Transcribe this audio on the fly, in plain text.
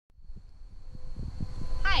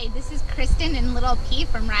Hi, this is Kristen and Little P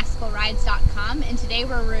from RascalRides.com, and today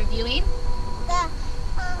we're reviewing the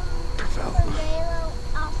Prevelo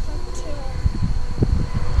Alpha Two.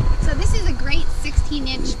 So this is a great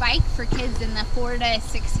 16-inch bike for kids in the 4 to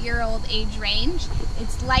 6-year-old age range.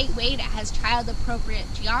 It's lightweight, it has child-appropriate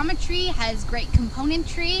geometry, has great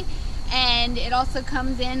componentry, and it also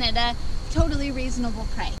comes in at a totally reasonable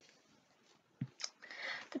price.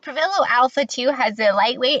 The Prevelo Alpha 2 has a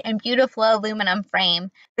lightweight and beautiful aluminum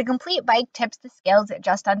frame. The complete bike tips the scales at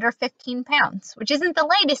just under 15 pounds, which isn't the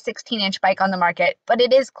lightest 16-inch bike on the market, but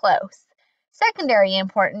it is close. Secondary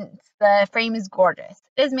importance, the frame is gorgeous.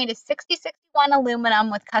 It is made of 6061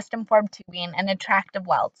 aluminum with custom formed tubing and attractive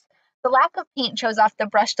welds. The lack of paint shows off the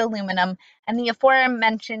brushed aluminum, and the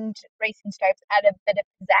aforementioned racing stripes add a bit of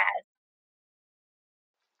pizzazz.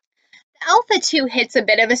 The Alpha 2 hits a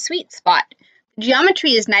bit of a sweet spot. The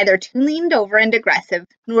geometry is neither too leaned over and aggressive,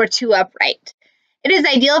 nor too upright. It is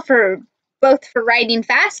ideal for both for riding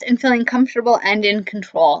fast and feeling comfortable and in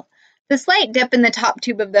control. The slight dip in the top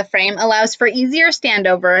tube of the frame allows for easier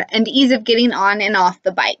standover and ease of getting on and off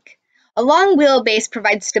the bike. A long wheelbase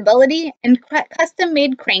provides stability, and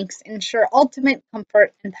custom-made cranks ensure ultimate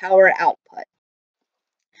comfort and power output.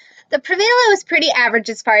 The Prevelo is pretty average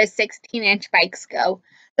as far as 16-inch bikes go.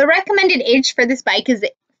 The recommended age for this bike is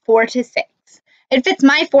 4 to 6. It fits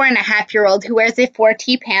my 4.5-year-old who wears a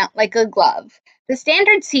 4T pant like a glove. The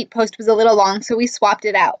standard seat post was a little long, so we swapped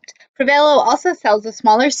it out. Prevelo also sells a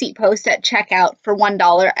smaller seat post at checkout for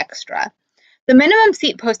 $1 extra. The minimum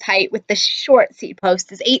seat post height with the short seat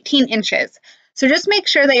post is 18 inches, so just make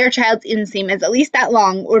sure that your child's inseam is at least that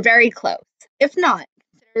long or very close. If not,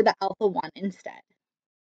 consider the Alpha 1 instead.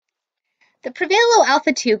 The Prevelo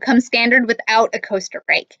Alpha 2 comes standard without a coaster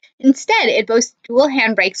brake. Instead, it boasts dual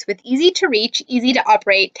handbrakes with easy-to-reach,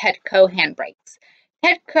 easy-to-operate Tetco handbrakes.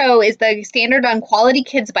 Tetco is the standard on quality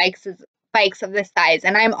kids' bikes of this size,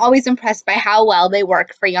 and I am always impressed by how well they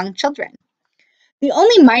work for young children. The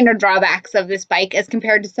only minor drawbacks of this bike, as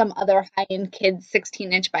compared to some other high-end kids'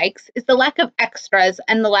 16-inch bikes, is the lack of extras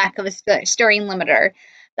and the lack of a steering limiter.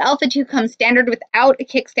 The Alpha 2 comes standard without a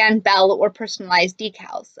kickstand bell or personalized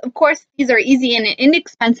decals. Of course, these are easy and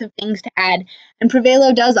inexpensive things to add, and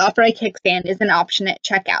Prevelo does offer a kickstand as an option at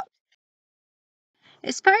checkout.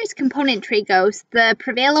 As far as componentry goes, the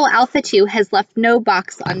Prevelo Alpha 2 has left no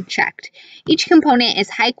box unchecked. Each component is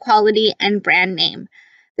high quality and brand name.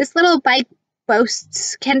 This little bike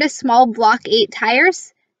boasts Kenda small block 8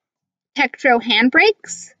 tires, Tektro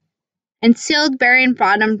handbrakes, and sealed bearing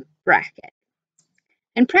bottom bracket.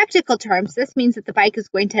 In practical terms, this means that the bike is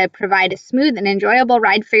going to provide a smooth and enjoyable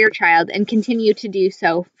ride for your child and continue to do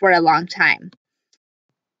so for a long time.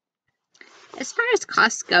 As far as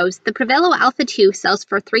cost goes, the Prevelo Alpha 2 sells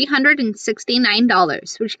for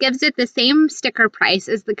 $369, which gives it the same sticker price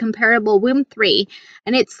as the comparable WOM 3,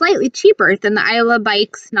 and it's slightly cheaper than the Iowa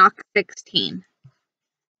Bikes Knock 16.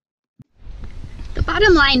 The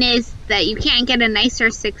bottom line is that you can't get a nicer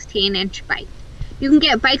 16-inch bike. You can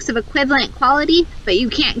get bikes of equivalent quality, but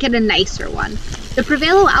you can't get a nicer one. The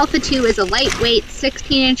Prevelo Alpha 2 is a lightweight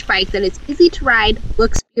 16-inch bike that is easy to ride,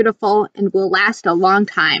 looks beautiful, and will last a long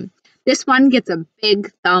time. This one gets a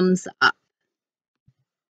big thumbs up.